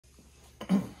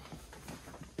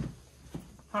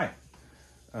Hi,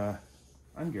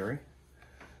 I'm Gary.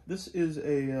 This is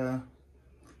a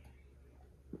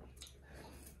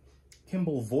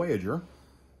Kimball Voyager,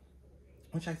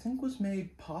 which I think was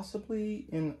made possibly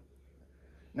in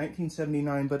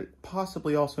 1979, but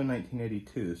possibly also in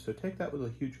 1982. So take that with a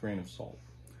huge grain of salt.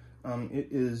 It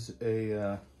is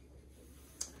a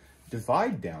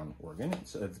divide down organ.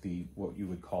 It's of the what you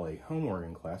would call a home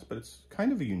organ class, but it's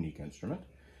kind of a unique instrument.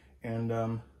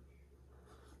 And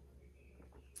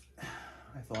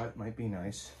I thought it might be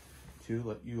nice to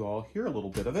let you all hear a little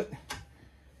bit of it,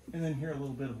 and then hear a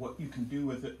little bit of what you can do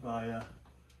with it by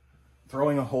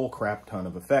throwing a whole crap ton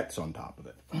of effects on top of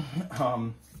it.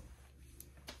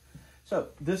 So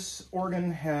this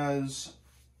organ has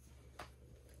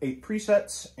 8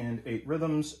 presets and 8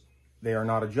 rhythms. They are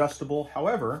not adjustable.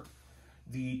 However,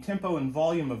 the tempo and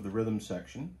volume of the rhythm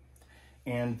section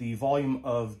and the volume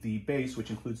of the bass, which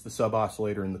includes the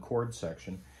sub-oscillator and the chord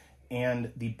section,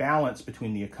 and the balance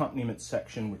between the accompaniment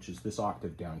section, which is this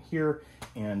octave down here,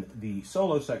 and the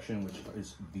solo section, which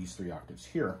is these 3 octaves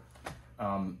here.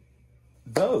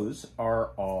 Those are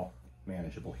all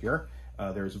manageable here.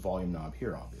 There's a volume knob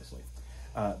here, obviously.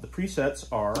 The presets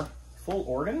are full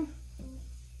organ.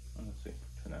 Let's see,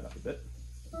 turn that up a bit.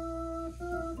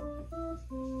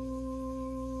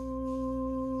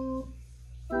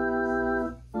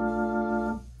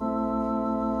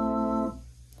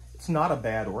 It's not a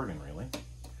bad organ, really.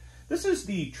 This is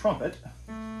the trumpet.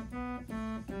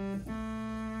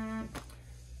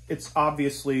 It's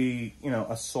obviously, you know,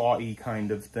 a saw-y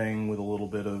kind of thing with a little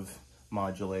bit of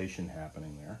modulation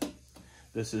happening there.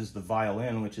 This is the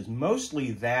violin, which is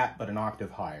mostly that, but an octave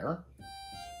higher.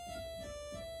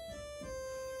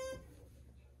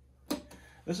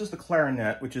 This is the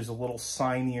clarinet, which is a little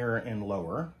sinier and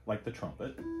lower, like the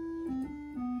trumpet.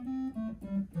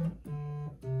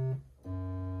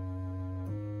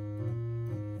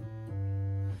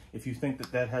 If you think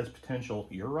that that has potential,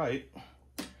 you're right.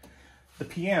 The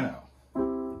piano.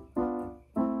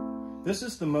 This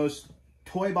is the most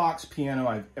toy box piano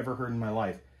I've ever heard in my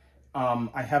life.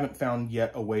 I haven't found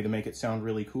yet a way to make it sound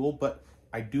really cool, but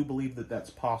I do believe that that's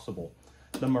possible.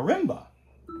 The marimba.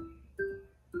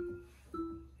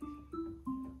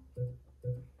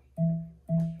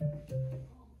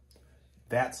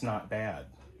 That's not bad.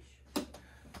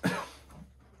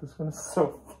 This one is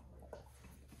so...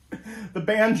 The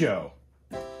banjo.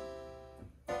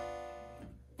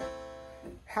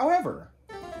 However,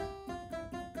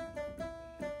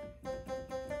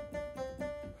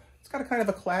 it's got a kind of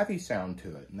a clavy sound to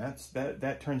it, and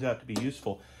that turns out to be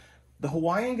useful. The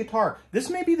Hawaiian guitar. This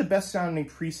may be the best sounding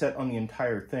preset on the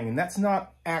entire thing, and that's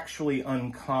not actually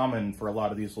uncommon for a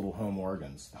lot of these little home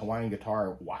organs. The Hawaiian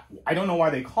guitar, I don't know why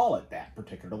they call it that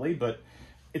particularly, but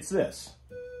it's this.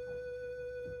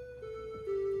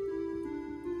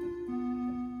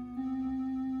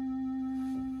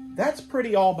 That's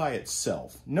pretty all by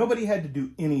itself. Nobody had to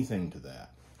do anything to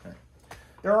that. Okay.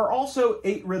 There are also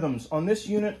 8 rhythms. On this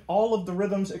unit, all of the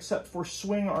rhythms except for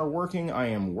swing are working. I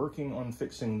am working on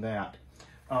fixing that.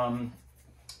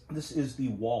 This is the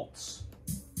waltz.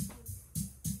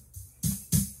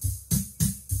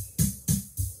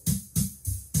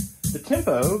 The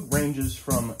tempo ranges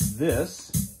from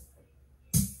this,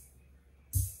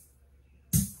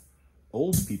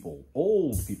 old people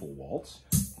waltz,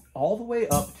 all the way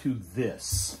up to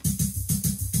this.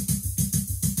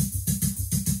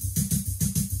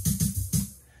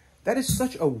 That is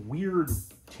such a weird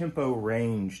tempo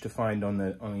range to find on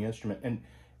the instrument.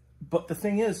 But the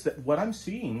thing is that what I'm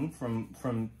seeing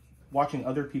from watching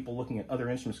other people looking at other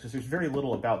instruments, because there's very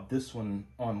little about this one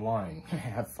online,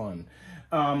 have fun,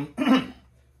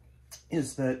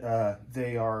 is that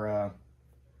they are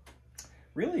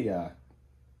really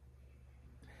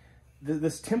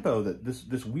this tempo,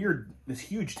 this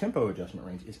huge tempo adjustment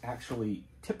range is actually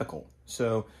typical.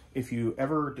 So if you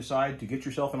ever decide to get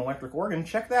yourself an electric organ,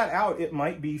 check that out. It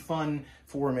might be fun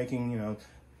for making, you know,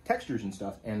 textures and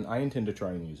stuff, and I intend to try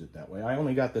and use it that way. I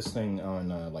only got this thing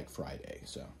on like Friday,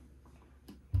 so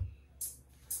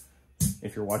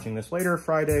if you're watching this later,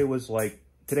 Friday was like,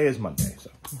 today is Monday,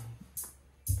 so.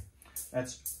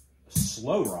 That's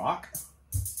slow rock.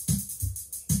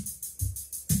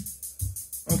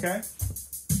 Okay.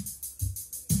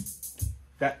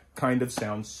 That kind of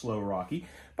sounds slow rocky.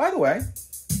 By the way,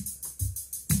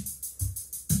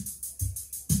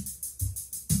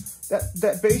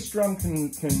 that bass drum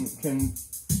can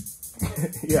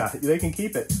yeah, they can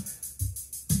keep it.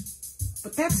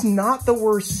 But that's not the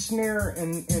worst snare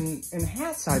and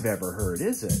hats I've ever heard,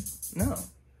 is it? No.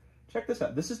 Check this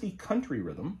out. This is the country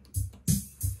rhythm.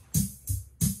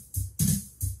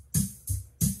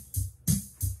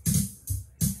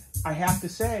 I have to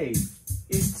say,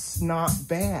 it's not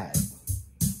bad.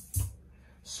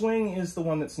 Swing is the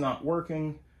one that's not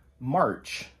working.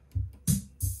 March.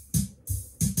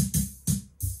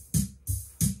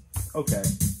 Okay.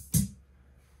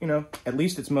 You know, at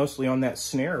least it's mostly on that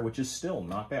snare, which is still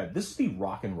not bad. This is the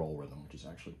rock and roll rhythm, which is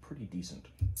actually pretty decent.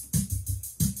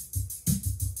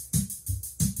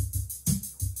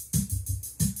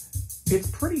 It's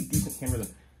pretty decent hand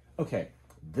rhythm. Okay,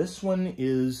 this one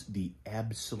is the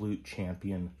absolute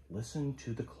champion. Listen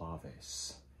to the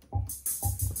claves.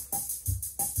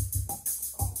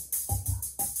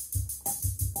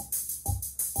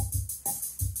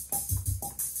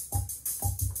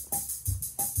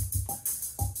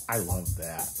 I love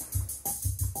that.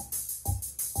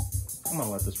 I'm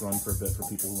gonna let this run for a bit for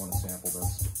people who want to sample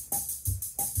this.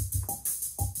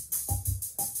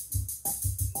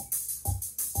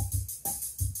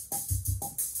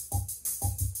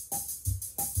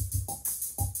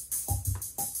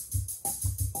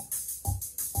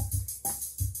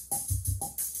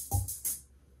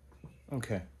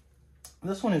 Okay,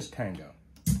 this one is tango.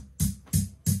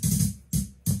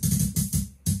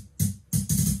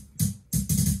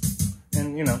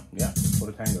 And you know, yeah, that's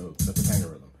a tango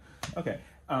rhythm. Okay,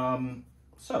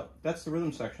 so that's the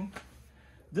rhythm section.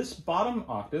 This bottom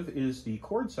octave is the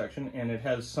chord section, and it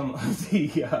has some of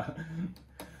the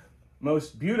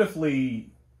most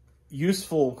beautifully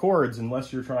useful chords,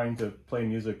 unless you're trying to play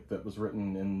music that was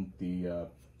written in the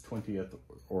 20th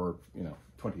or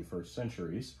 21st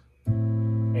centuries.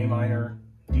 A minor,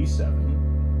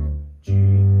 D7, G,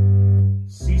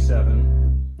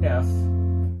 C7, F,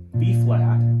 B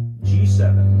flat,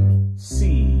 G7,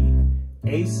 C,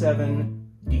 A7,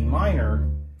 D minor,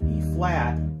 E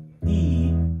flat, E,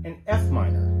 and F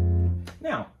minor.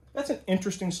 Now, that's an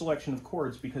interesting selection of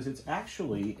chords because it's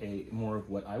actually more of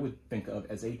what I would think of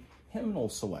as a hymnal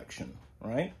selection,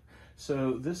 right?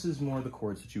 So this is more of the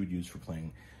chords that you would use for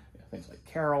playing things like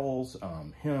carols,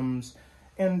 hymns,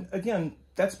 and again,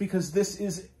 that's because this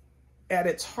is, at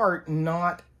its heart,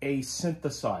 not a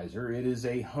synthesizer. It is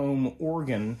a home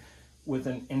organ with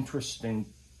an interesting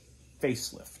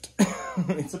facelift.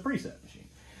 It's a preset machine.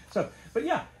 So, but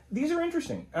yeah, these are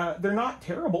interesting. They're not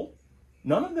terrible.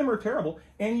 None of them are terrible.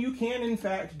 And you can, in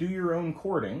fact, do your own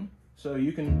chording. So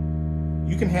you can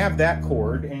have that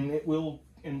chord, and it will.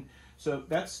 And so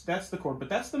that's the chord. But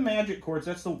that's the magic chords.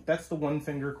 That's the one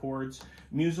finger chords.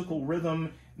 Musical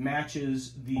rhythm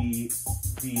matches the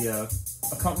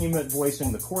accompaniment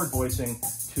voicing, the chord voicing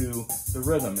to the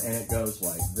rhythm, and it goes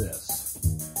like this.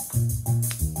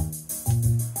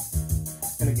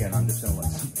 And again, I'm just going to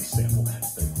let somebody sample that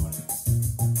if they want.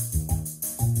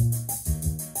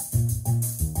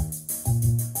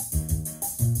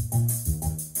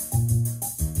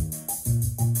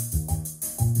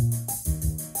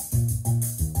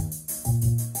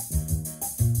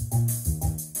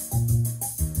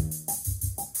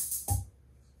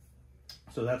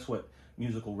 So that's what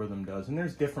musical rhythm does. And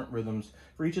there's different rhythms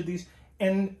for each of these.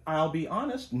 And I'll be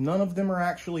honest, none of them are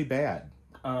actually bad.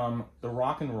 The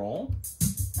rock and roll.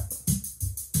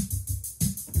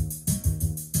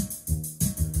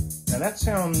 Now that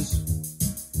sounds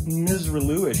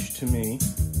Misraloo-ish to me,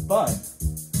 but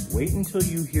wait until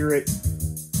you hear it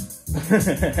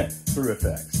through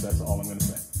effects. That's all I'm going to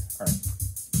say. All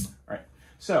right.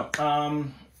 So,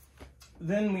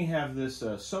 then we have this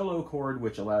solo chord,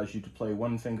 which allows you to play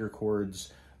one finger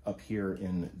chords up here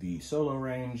in the solo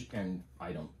range, and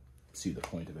I don't see the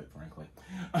point of it, frankly.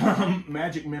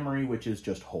 Magic Memory, which is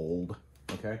just hold,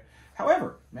 okay?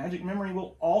 However, Magic Memory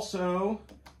will also,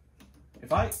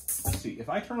 if I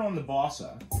turn on the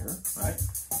bossa here, right,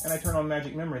 and I turn on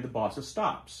Magic Memory, the bossa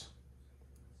stops.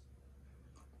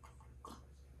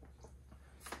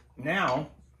 Now,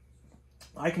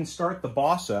 I can start the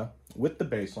bossa with the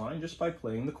bass line just by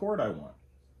playing the chord I want.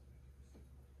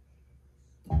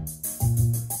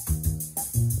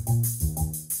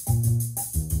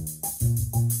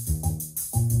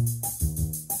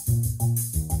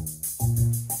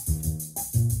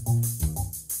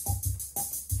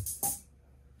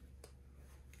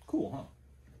 Cool,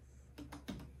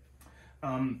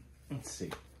 huh? Let's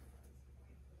see.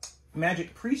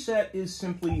 Magic Preset is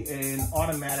simply an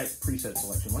automatic preset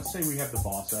selection. Let's say we have the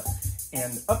bossa,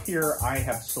 and up here I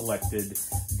have selected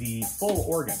the full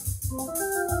organ.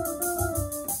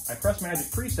 I press Magic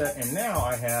Preset, and now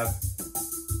I have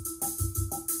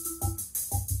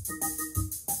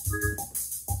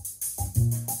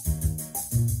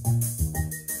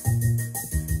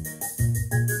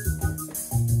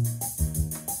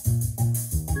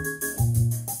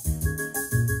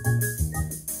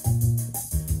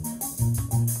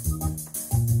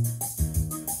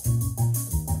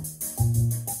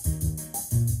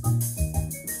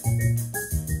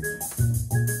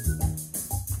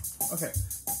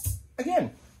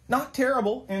not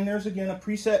terrible. And there's, again, a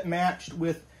preset matched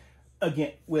with,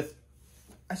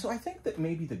 so I think that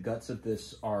maybe the guts of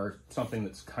this are something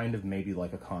that's kind of maybe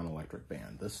like a Con electric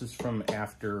band. This is from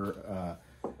after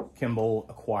Kimball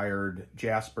acquired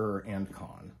Jasper and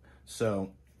Con.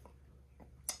 So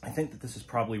I think that this is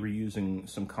probably reusing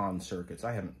some Con circuits.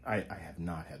 I have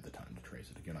not had the time to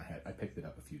trace it. Again, I picked it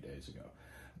up a few days ago.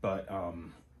 But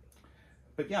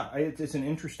yeah, it's an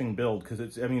interesting build because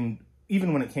it's, I mean,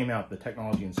 even when it came out, the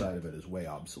technology inside of it is way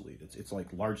obsolete. It's like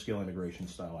large-scale integration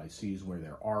style ICs where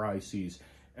there are ICs,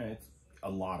 and it's a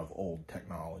lot of old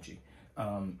technology.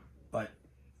 But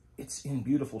it's in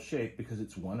beautiful shape because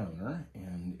it's one owner,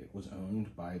 and it was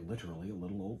owned by literally a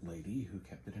little old lady who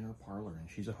kept it in her parlor, and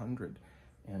she's 100.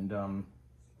 And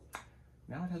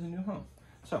now it has a new home.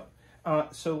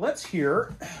 So let's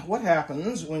hear what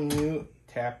happens when you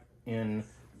tap in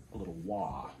a little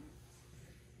wah.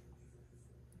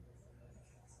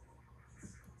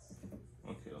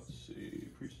 Okay, let's see.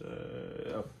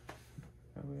 Preset. Oh,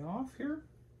 are we off here?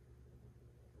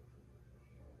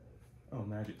 Oh,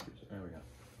 magic preset. There we go.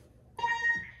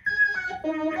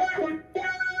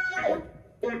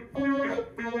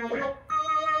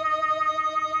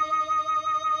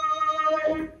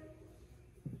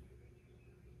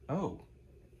 Oh.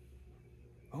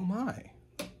 Oh my.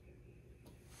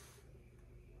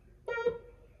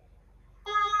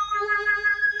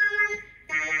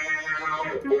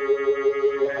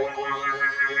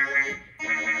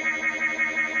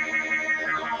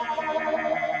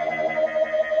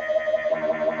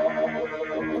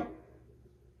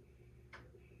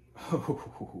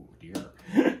 Oh dear.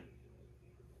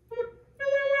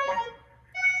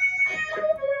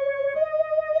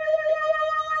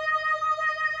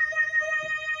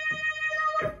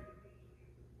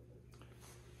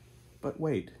 But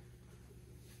wait,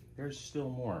 there's still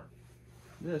more.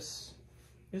 This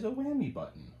is a whammy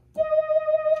button.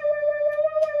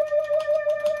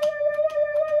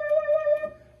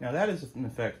 Now that is an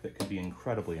effect that could be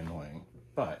incredibly annoying,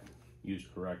 but used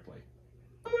correctly.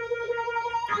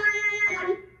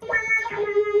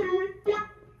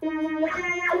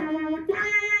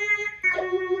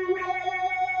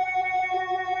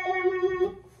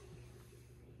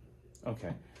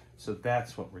 Okay, so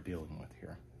that's what we're dealing with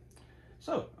here.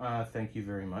 So, thank you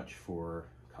very much for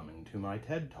coming to my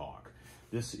TED Talk.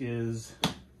 This is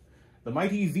the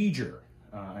mighty Voyager.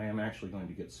 I am actually going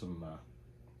to get some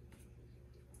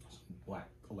black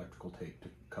electrical tape to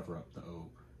cover up the O,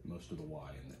 most of the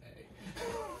Y and the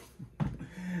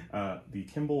A. The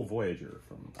Kimball Voyager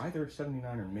from either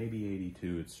 79 or maybe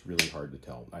 82. It's really hard to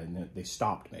tell. They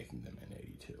stopped making them in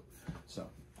 82. So,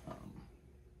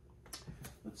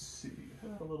 let's see. I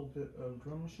have a little bit of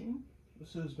drum machine.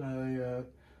 This is my,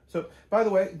 so by the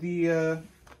way, the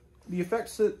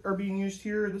effects that are being used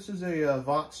here, this is a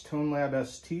Vox ToneLab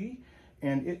ST,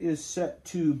 and it is set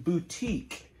to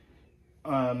boutique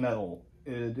metal.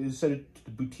 It is set to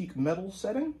the boutique metal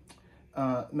setting.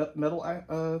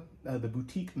 The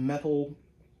boutique metal,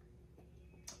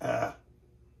 it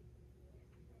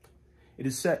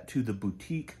is set to the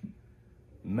boutique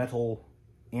metal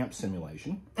amp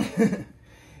simulation.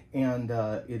 And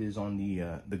it is on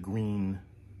the green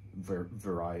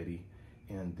variety,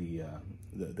 and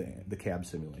the cab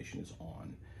simulation is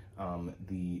on.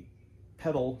 The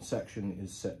pedal section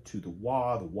is set to the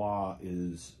wah. The wah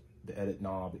is, the edit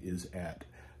knob is at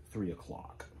 3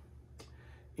 o'clock.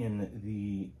 In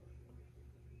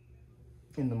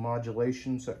the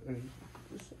modulation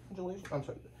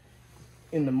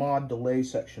in the mod delay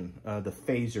section, the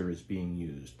phaser is being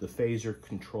used. The phaser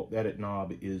control edit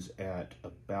knob is at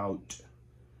about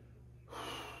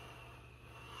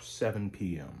 7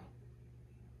 p.m.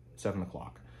 7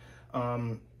 o'clock.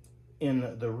 In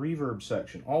the reverb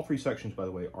section, all three sections, by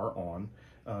the way, are on.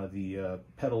 The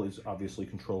pedal is obviously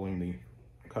controlling the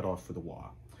cutoff for the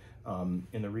wah.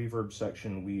 In the reverb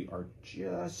section, we are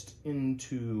just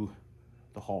into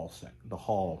the hall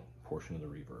portion of the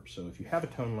reverb. So if you have a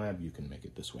ToneLab, you can make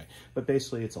it this way. But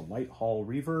basically, it's a light hall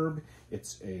reverb,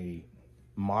 it's a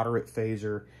moderate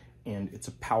phaser, and it's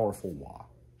a powerful wah.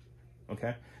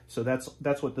 Okay, so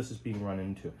that's what this is being run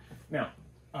into. Now,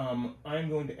 I'm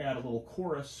going to add a little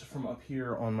chorus from up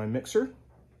here on my mixer.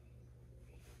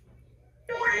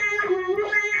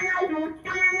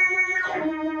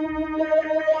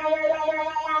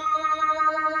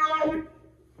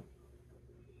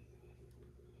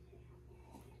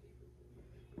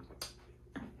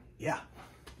 Yeah,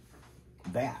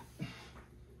 that.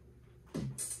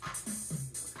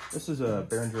 This is a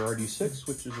Behringer RD6,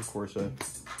 which is, of course, a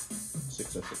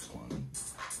 606 clone.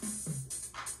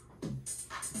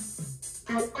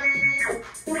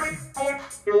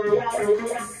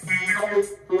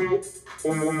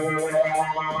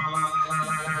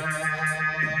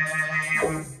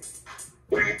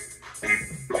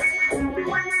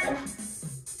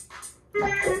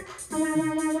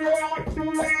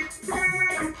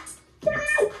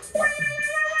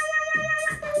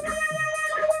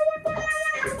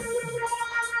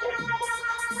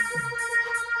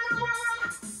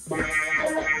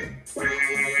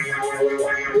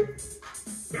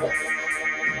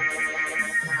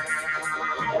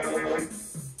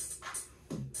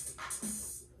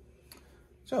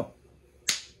 So,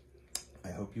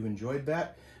 I hope you enjoyed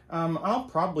that. I'll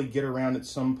probably get around at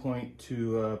some point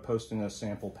to posting a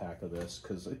sample pack of this,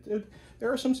 because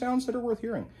there are some sounds that are worth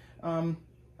hearing. I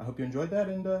hope you enjoyed that,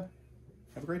 and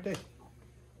have a great day.